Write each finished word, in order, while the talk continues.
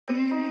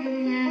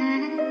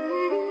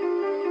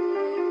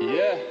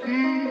Yeah.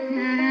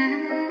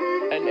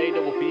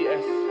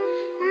 N-A-P-P-S.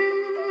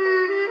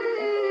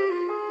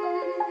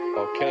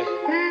 Okay.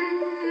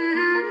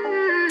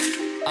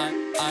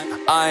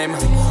 I'm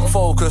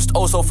focused,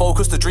 oh so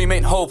focused, the dream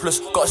ain't hopeless.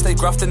 Gotta stay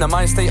grafting, the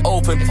mind stay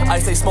open. I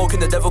stay smoking,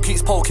 the devil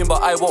keeps poking,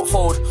 but I won't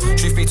fold.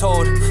 Truth be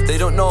told, they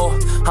don't know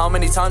how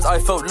many times I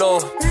felt low,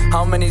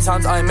 how many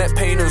times I met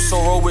pain and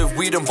sorrow with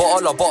weed and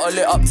bottle. I bottle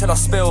it up till I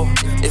spill.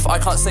 If I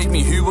can't save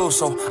me, who will?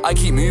 So I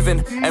keep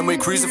moving, and we're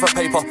cruising for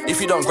paper. If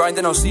you don't grind,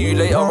 then I'll see you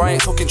later. I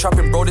ain't talking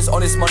trapping, bro, this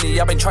honest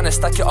money. I've been trying to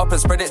stack it up and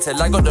spread it till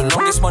I got the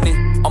longest money.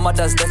 On my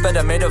dad's deathbed,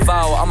 I made a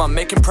vow, I'ma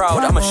make him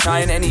proud. I'ma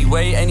shine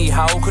anyway,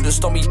 anyhow. Couldn't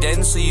stop me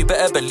then, so you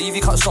better believe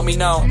you can't stop me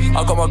now.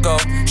 I got my girl,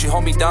 she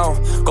hold me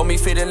down, got me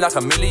feeling like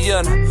a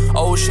million.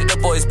 Oh shit, the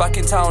boys back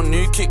in town,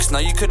 new kicks, now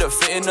you couldn't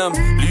fit in them.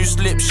 Loose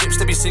lips, ships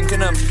to be sinking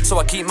them, so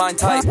I keep mine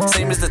tight,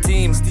 same as the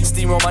team.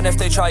 Steamroll man if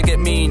they try get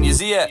mean, you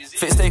see it?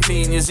 Fit stay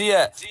clean, you see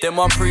it? Them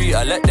one pre,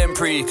 I let them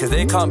pre, cause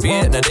they can't be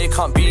it, no they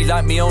can't be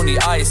like me, only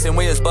I. Same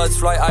way as birds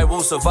fly, I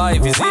will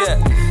survive, you see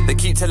it? They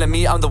keep telling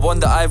me I'm the one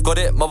that I've got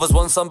it. Mothers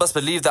want some, best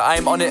believe that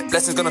I'm on it.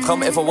 Blessings gonna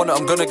come, if I want it,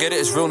 I'm gonna get it.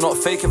 It's real, not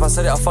fake, if I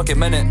said it, I fucking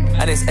meant it.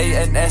 And it's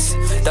A-N-S,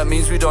 that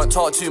means we don't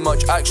talk too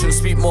much, actions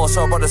speak more,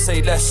 so I'd rather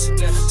say less.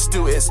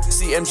 Still it's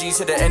CMG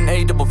to the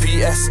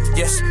N-A-P-P-S.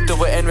 Yes,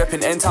 double N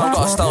reppin' N-Town,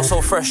 got a style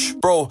so fresh.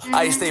 Bro,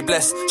 I stay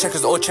blessed,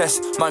 checkers or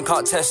chest, man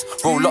can't test.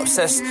 Roll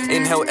obsessed,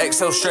 inhale,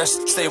 exhale stress.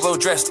 Stay well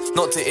dressed,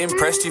 not to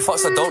impress. You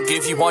fucks I don't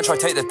give you one, try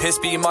take the piss,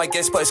 be my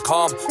guest, but it's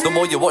calm. The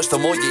more you watch, the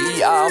more you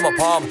eat out of my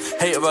palm.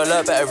 Hater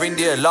alert, better ring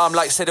the alarm.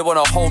 Like said they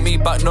wanna hold me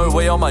back, no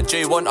way on my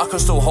J1. I can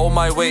still hold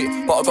my weight,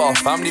 but I got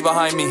a family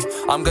behind me.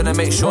 I'm gonna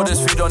make sure there's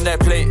food on their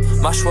plate.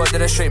 Mash work,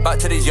 then straight back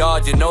to the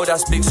yard. You know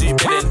that's big, so you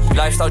billing.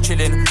 Lifestyle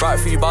chilling, right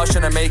for you bars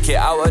trying to make it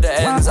out of the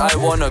ends. I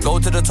wanna go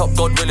to the top,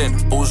 God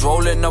willing. Balls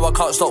rolling, no I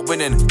can't stop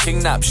winning.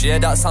 King naps, yeah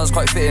that sounds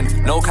quite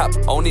fitting. No cap,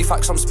 only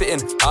facts I'm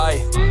spitting.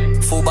 Aye,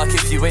 fall back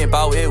if you ain't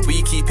about it.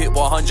 We keep it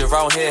 100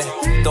 round here.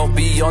 Don't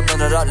be on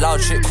none of that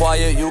loud shit,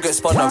 quiet, you'll get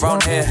spun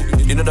around here.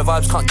 You know the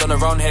vibes can't done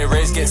around here.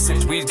 Rays get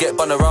sipped, weed get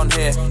bun around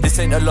here. This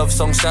ain't a love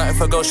song, scouting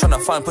for girls trying to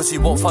find pussy,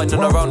 won't find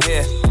none around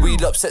here.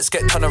 Weed upsets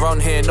get done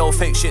around here. No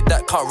fake shit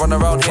that can't run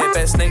around here.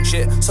 Best snake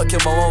shit, suck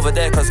your mum over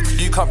there, cause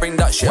you can't bring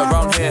that shit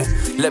around here.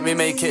 Let me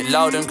make it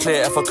loud and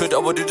clear. If I could, I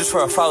would do this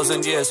for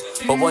 1,000 years.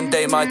 But one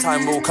day my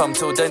time will come,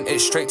 till then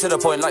it's straight to the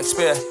point like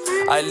spear.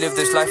 I live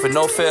this life with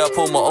no fear, I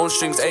pull my own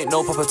strings, ain't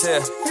no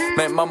puppeteer.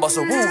 Make man bust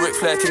a woo, Ric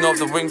Flair, king of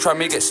the ring, try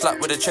me get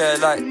slapped with a chair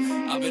like.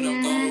 I've been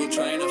on go,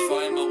 trying to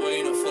find my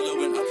way, not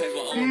following, I pay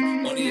my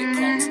own. Money it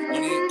comes,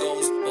 money it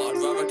goes, but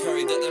I'd rather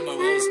carry that than my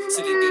rose.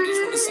 Silly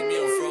bitches wanna see me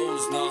on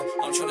froze,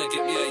 nah, I'm trying to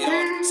get me a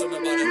yard.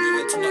 Something about the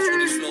river, too much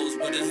money flows,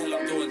 where the hell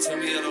I'm going, tell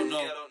me I don't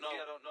know.